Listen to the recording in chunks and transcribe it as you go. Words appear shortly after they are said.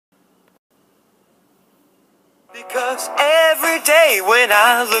Because every day when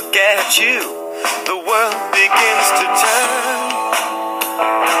I look at you, the world begins to turn.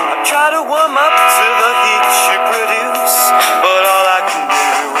 I try to warm up to the heat you produce, but all I can do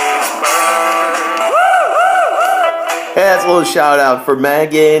is burn. That's a little shout out for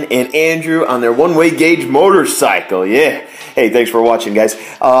Megan and Andrew on their one-way gauge motorcycle. Yeah. Hey, thanks for watching, guys.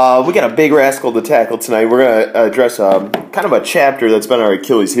 We got a big rascal to tackle tonight. We're going to address kind of a chapter that's been our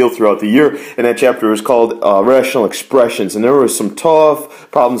Achilles heel throughout the year, and that chapter is called Rational Expressions. And there were some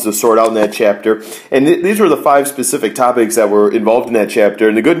tough problems to sort out in that chapter. And these were the 5 specific topics that were involved in that chapter.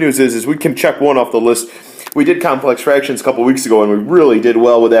 And the good news is we can check one off the list. We did complex fractions a couple weeks ago, and we really did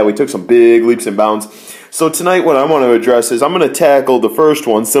well with that. We took some big leaps and bounds. So tonight what I want to address is I'm going to tackle the first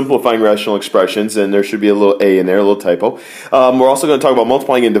one, simplifying rational expressions, and there should be a little A in there, a little typo. We're also going to talk about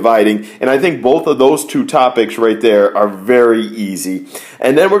multiplying and dividing, and I think both of those 2 topics right there are very easy.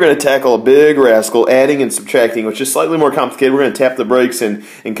 And then we're going to tackle a big rascal, adding and subtracting, which is slightly more complicated. We're going to tap the brakes and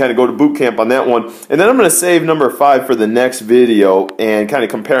kind of go to boot camp on that one. And then I'm going to save number 5 for the next video and kind of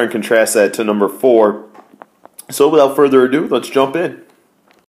compare and contrast that to number 4. So without further ado, let's jump in.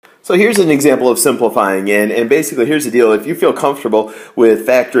 So here's an example of simplifying, and basically here's the deal. If you feel comfortable with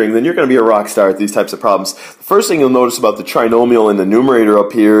factoring, then you're going to be a rock star at these types of problems. The first thing you'll notice about the trinomial and the numerator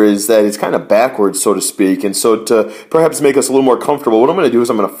up here is that it's kind of backwards, so to speak. And so to perhaps make us a little more comfortable, what I'm going to do is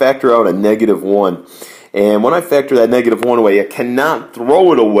I'm going to factor out a -1. And when I factor that -1 away, I cannot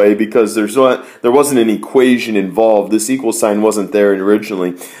throw it away because there wasn't an equation involved. This equal sign wasn't there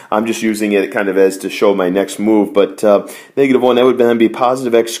originally. I'm just using it kind of as to show my next move. But -1, that would then be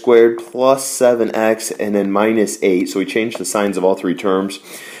positive x squared plus 7x and then minus 8. So we changed the signs of all 3 terms.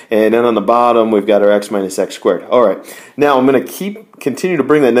 And then on the bottom, we've got our x minus x squared. All right. Now I'm going to continue to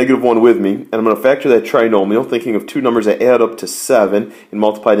bring that -1 with me, and I'm going to factor that trinomial, thinking of 2 numbers that add up to 7 and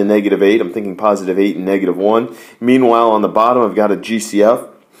multiply to -8. I'm thinking positive 8 and -1. Meanwhile, on the bottom, I've got a GCF.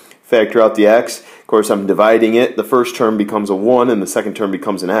 Factor out the x. Of course, I'm dividing it. The first term becomes a 1, and the second term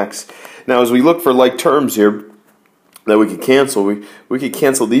becomes an x. Now, as we look for like terms here that we could cancel, we could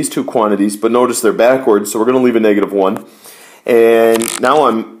cancel these 2 quantities, but notice they're backwards, so we're going to leave a -1. And now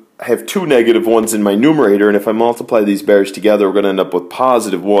I have 2 -1s in my numerator, and if I multiply these bears together, we're going to end up with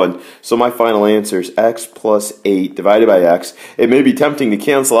positive 1. So my final answer is x plus 8 divided by x. It may be tempting to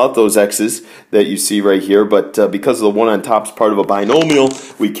cancel out those x's that you see right here, but because of the 1 on top is part of a binomial,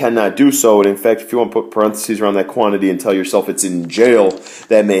 we cannot do so. And in fact, if you want to put parentheses around that quantity and tell yourself it's in jail,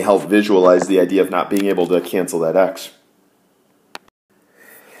 that may help visualize the idea of not being able to cancel that x.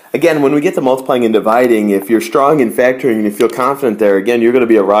 Again, when we get to multiplying and dividing, if you're strong in factoring and you feel confident there, again, you're going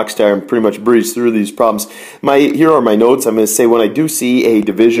to be a rock star and pretty much breeze through these problems. Here are my notes. I'm going to say when I do see a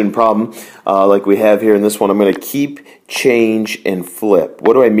division problem, like we have here in this one, I'm going to keep, change, and flip.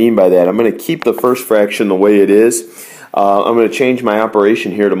 What do I mean by that? I'm going to keep the first fraction the way it is. I'm going to change my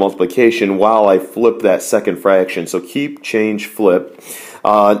operation here to multiplication while I flip that second fraction. So keep, change, flip.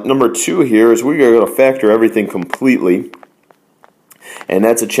 Number 2 here is we're going to factor everything completely. And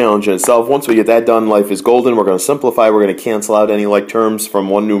that's a challenge in itself. Once we get that done, life is golden. We're going to simplify. We're going to cancel out any like terms from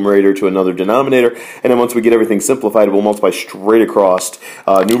one numerator to another denominator. And then once we get everything simplified, we'll multiply straight across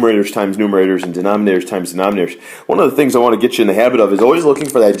numerators times numerators and denominators times denominators. One of the things I want to get you in the habit of is always looking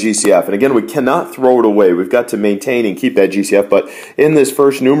for that GCF. And again, we cannot throw it away. We've got to maintain and keep that GCF. But in this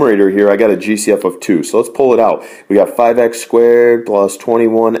first numerator here, I got a GCF of 2. So let's pull it out. We got 5x squared plus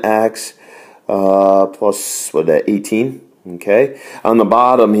 21x plus, 18? Okay, on the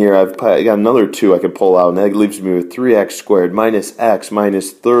bottom here, I've got another 2 I could pull out, and that leaves me with 3x squared minus x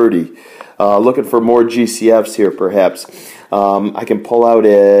minus 30. Looking for more GCFs here, perhaps. I can pull out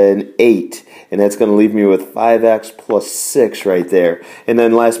an 8, and that's going to leave me with 5x plus 6 right there. And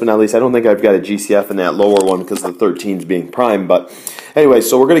then last but not least, I don't think I've got a GCF in that lower one because the 13 is being prime. But anyway,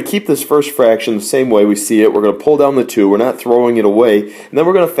 so we're going to keep this first fraction the same way we see it. We're going to pull down the 2. We're not throwing it away. And then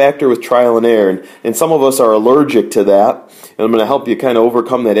we're going to factor with trial and error. And some of us are allergic to that. And I'm going to help you kind of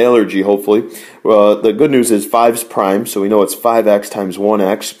overcome that allergy, hopefully. The good news is 5's prime, so we know it's 5x times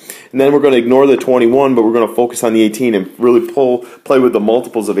 1x. And then we're going to ignore the 21, but we're going to focus on the 18 and really play with the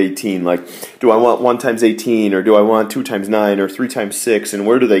multiples of 18. Like, do I want 1 times 18, or do I want 2 times 9, or 3 times 6, and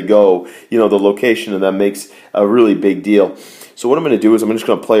where do they go? You know, the location of that makes a really big deal. So what I'm going to do is I'm just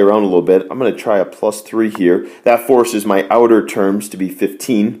going to play around a little bit. I'm going to try a plus 3 here. That forces my outer terms to be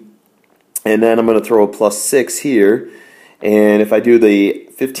 15. And then I'm going to throw a plus 6 here. And if I do the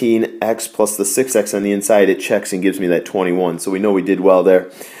 15x plus the 6x on the inside, it checks and gives me that 21. So we know we did well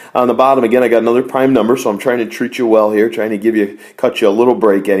there. On the bottom, again, I got another prime number, so I'm trying to treat you well here, trying to cut you a little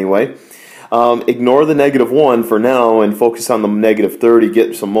break anyway. Ignore the -1 for now and focus on the -30.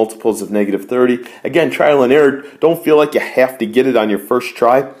 Get some multiples of -30. Again, trial and error. Don't feel like you have to get it on your first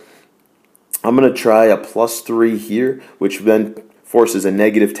try. I'm going to try a +3 here, which then forces a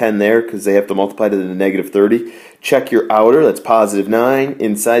 -10 there because they have to multiply to the -30. Check your outer, that's +9.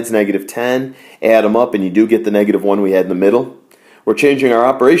 Inside's -10. Add them up and you do get the -1 we had in the middle. We're changing our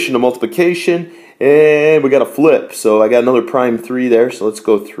operation to multiplication and we got a flip. So I got another prime 3 there. So let's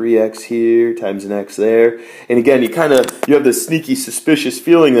go 3x here times an x there. And again, you have this sneaky suspicious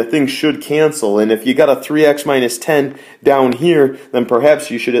feeling that things should cancel. And if you got a 3x minus 10 down here, then perhaps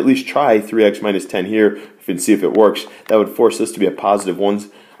you should at least try 3x minus 10 here and see if it works. That would force this to be a +1.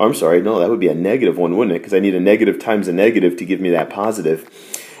 I'm sorry, no, that would be a -1, wouldn't it? Because I need a negative times a negative to give me that positive.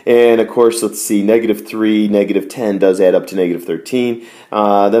 And of course, let's see, -3, -10 does add up to -13.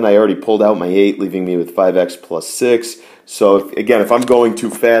 Then I already pulled out my 8, leaving me with 5x plus 6. So again, if I'm going too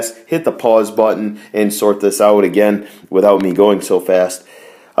fast, hit the pause button and sort this out again without me going so fast.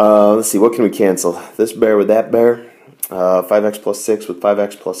 Let's see, what can we cancel? This bear with that bear. 5x plus 6 with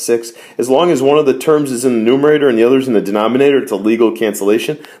 5x plus 6. As long as one of the terms is in the numerator and the other is in the denominator, it's a legal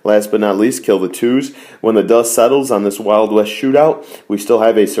cancellation. Last but not least, kill the 2's. When the dust settles on this Wild West shootout, we still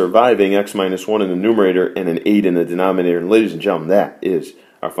have a surviving x minus 1 in the numerator and an 8 in the denominator. And ladies and gentlemen, that is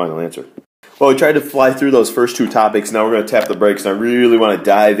our final answer. Well, we tried to fly through those first 2 topics. Now we're going to tap the brakes, and I really want to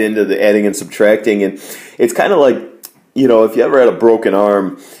dive into the adding and subtracting. And it's kind of like, you know, if you ever had a broken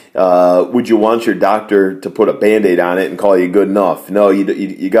arm, would you want your doctor to put a Band-Aid on it and call you good enough? No,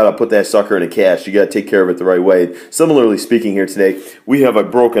 you got to put that sucker in a cast. You got to take care of it the right way. Similarly speaking here today, we have a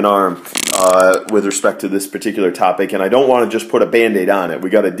broken arm with respect to this particular topic, and I don't want to just put a Band-Aid on it. We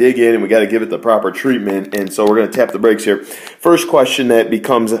got to dig in and we got to give it the proper treatment, and so we're going to tap the brakes here. First question that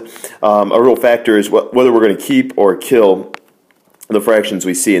becomes a real factor is whether we're going to keep or kill the fractions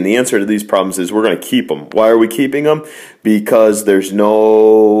we see. And the answer to these problems is we're going to keep them. Why are we keeping them? Because there's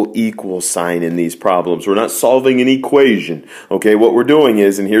no equal sign in these problems. We're not solving an equation. Okay, what we're doing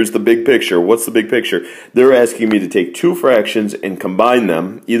is, and here's the big picture. What's the big picture? They're asking me to take 2 fractions and combine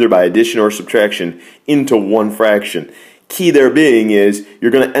them, either by addition or subtraction, into one fraction. Key there being is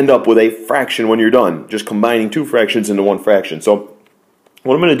you're going to end up with a fraction when you're done, just combining 2 fractions into one fraction. So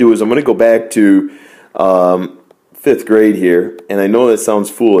what I'm going to do is I'm going to go back to 5th grade here, and I know that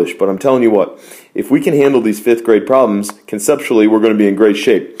sounds foolish, but I'm telling you what, if we can handle these 5th grade problems, conceptually we're going to be in great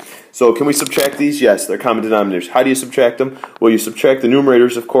shape. So can we subtract these? Yes, they're common denominators. How do you subtract them? Well, you subtract the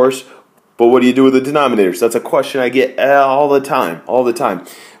numerators, of course, but what do you do with the denominators? That's a question I get all the time,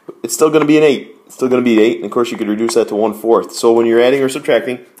 It's still going to be an 8. It's still going to be 8, and of course you could reduce that to 1/4. So when you're adding or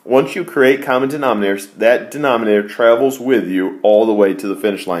subtracting, once you create common denominators, that denominator travels with you all the way to the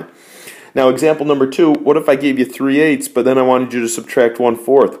finish line. Now, example number 2, what if I gave you 3/8, but then I wanted you to subtract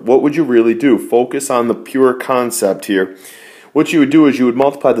 1/4? What would you really do? Focus on the pure concept here. What you would do is you would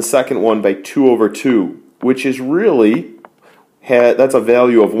multiply the second one by 2/2, which is really, that's a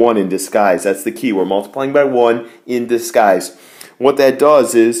value of 1 in disguise. That's the key. We're multiplying by 1 in disguise. What that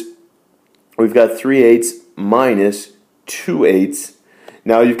does is we've got 3/8 minus 2/8.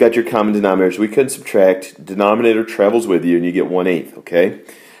 Now you've got your common denominators. We could subtract. Denominator travels with you, and you get 1/8, okay?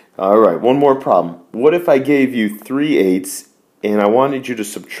 All right, one more problem. What if I gave you 3/8 and I wanted you to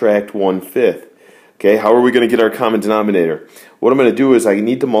subtract 1/5? Okay, how are we going to get our common denominator? What I'm going to do is I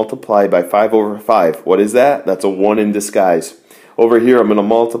need to multiply by 5/5. What is that? That's a 1 in disguise. Over here, I'm going to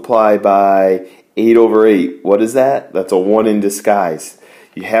multiply by 8/8. What is that? That's a 1 in disguise.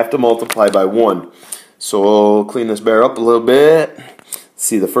 You have to multiply by 1. So we'll clean this bear up a little bit.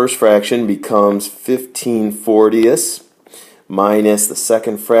 See, the first fraction becomes 15/40ths. Minus the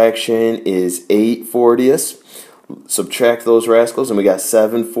second fraction is 8/40ths. Subtract those rascals and we got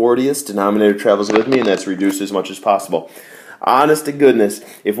 7/40ths. Denominator travels with me, and that's reduced as much as possible. Honest to goodness,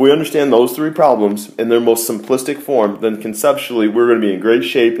 if we understand those 3 problems in their most simplistic form, then conceptually we're going to be in great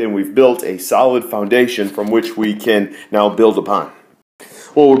shape, and we've built a solid foundation from which we can now build upon.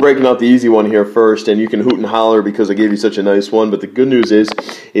 Well, we're breaking out the easy one here first, and you can hoot and holler because I gave you such a nice one, but the good news is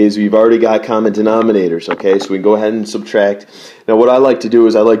we've already got common denominators, okay? So we can go ahead and subtract. Now, what I like to do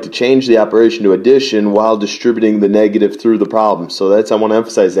is I like to change the operation to addition while distributing the negative through the problem. So I want to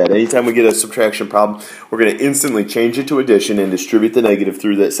emphasize that. Anytime we get a subtraction problem, we're going to instantly change it to addition and distribute the negative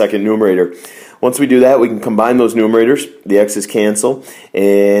through that second numerator. Once we do that, we can combine those numerators. The x's cancel,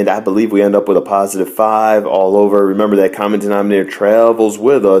 and I believe we end up with a +5 all over. Remember, that common denominator travels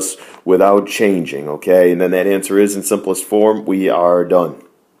with us without changing, okay? And then that answer is, in simplest form, we are done.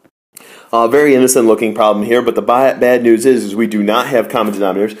 Very innocent looking problem here, but the bad news is we do not have common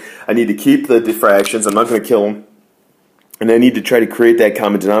denominators. I need to keep the fractions. I'm not going to kill them. and I need to try to create that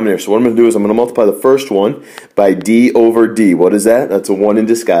common denominator. So what I'm going to do is I'm going to multiply the first one by d over d. What is that? That's a 1 in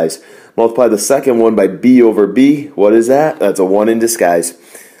disguise. Multiply the second one by b over b. What is that? That's a 1 in disguise.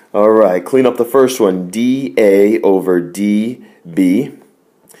 Alright, clean up the first one, dA over dB.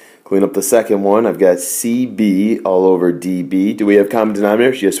 Clean up the second one, I've got CB all over dB. Do we have common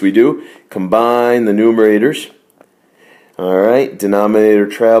denominators? Yes, we do. Combine the numerators. Alright, denominator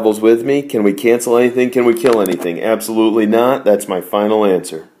travels with me. Can we cancel anything? Can we kill anything? Absolutely not. That's my final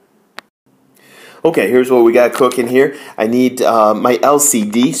answer. Okay, here's what we got cooking here. I need my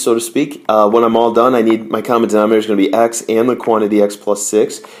LCD, so to speak. When I'm all done, I need my common denominator is going to be x and the quantity x plus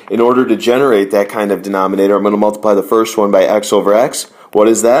 6. In order to generate that kind of denominator, I'm going to multiply the first one by x over x. What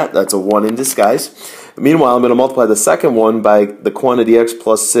is that? That's a 1 in disguise. Meanwhile, I'm going to multiply the second one by the quantity x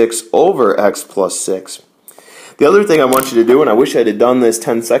plus 6 over x plus 6. The other thing I want you to do, and I wish I had done this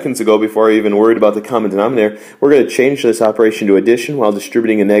 10 seconds ago before I even worried about the common denominator, we're going to change this operation to addition while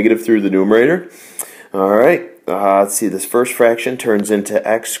distributing a negative through the numerator. Alright, let's see, this first fraction turns into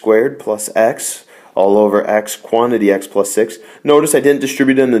x squared plus x all over x quantity x plus 6. Notice I didn't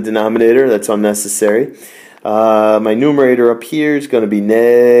distribute in the denominator, that's unnecessary. My numerator up here is going to be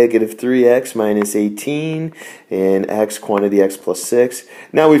negative 3x minus 18 and x quantity x plus 6.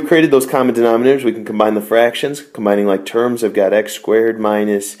 Now we've created those common denominators. We can combine the fractions. Combining like terms, I've got x squared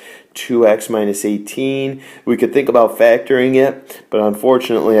minus 2x minus 18. We could think about factoring it, but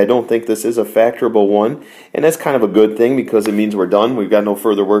unfortunately I don't think this is a factorable one. And that's kind of a good thing because it means we're done. We've got no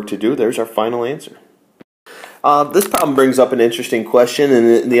further work to do. There's our final answer. This problem brings up an interesting question,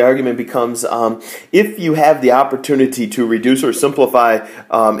 and the argument becomes if you have the opportunity to reduce or simplify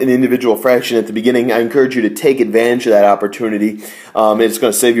an individual fraction at the beginning, I encourage you to take advantage of that opportunity. It's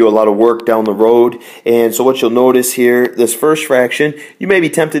going to save you a lot of work down the road. And so what you'll notice here, this first fraction, you may be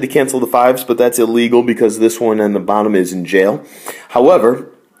tempted to cancel the 5s, but that's illegal because this one on the bottom is in jail. However,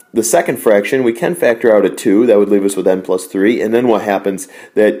 the second fraction, we can factor out a 2. That would leave us with n plus 3. And then what happens?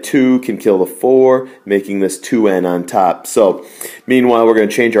 That 2 can kill the 4, making this 2n on top. So, meanwhile, we're going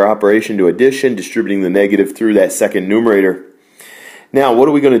to change our operation to addition, distributing the negative through that second numerator. Now, what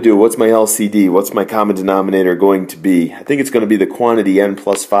are we going to do? What's my LCD? What's my common denominator going to be? I think it's going to be the quantity n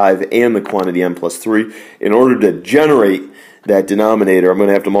plus 5 and the quantity n plus 3. In order to generate that denominator, I'm going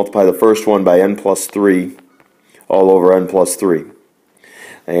to have to multiply the first one by n plus 3 all over n plus 3.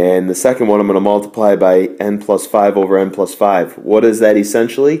 And the second one I'm going to multiply by n plus 5 over n plus 5. What is that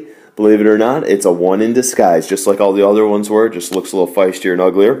essentially? Believe it or not, it's a 1 in disguise, just like all the other ones were. It just looks a little feistier and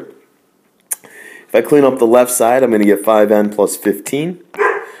uglier. If I clean up the left side, I'm going to get 5n plus 15.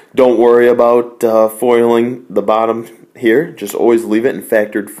 Don't worry about foiling the bottom here. Just always leave it in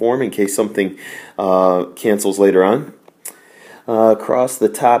factored form in case something cancels later on. Across the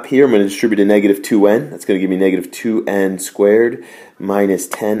top here, I'm going to distribute a negative 2n. That's going to give me negative 2n squared minus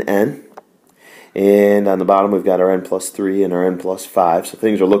 10n. And on the bottom, we've got our n plus 3 and our n plus 5. So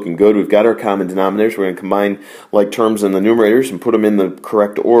things are looking good. We've got our common denominators. We're going to combine like terms in the numerators and put them in the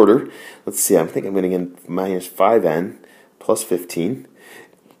correct order. Let's see. I think I'm going to get minus 5n plus 15.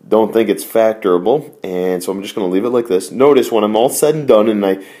 Don't think it's factorable, and so I'm just going to leave it like this. Notice when I'm all said and done and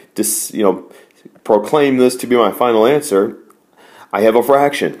I just, proclaim this to be my final answer, I have a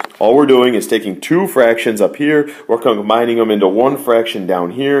fraction. All we're doing is taking two fractions up here, we're combining them into one fraction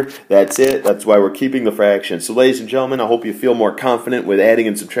down here. That's it. That's why we're keeping the fraction. So ladies and gentlemen, I hope you feel more confident with adding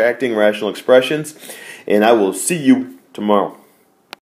and subtracting rational expressions, and I will see you tomorrow.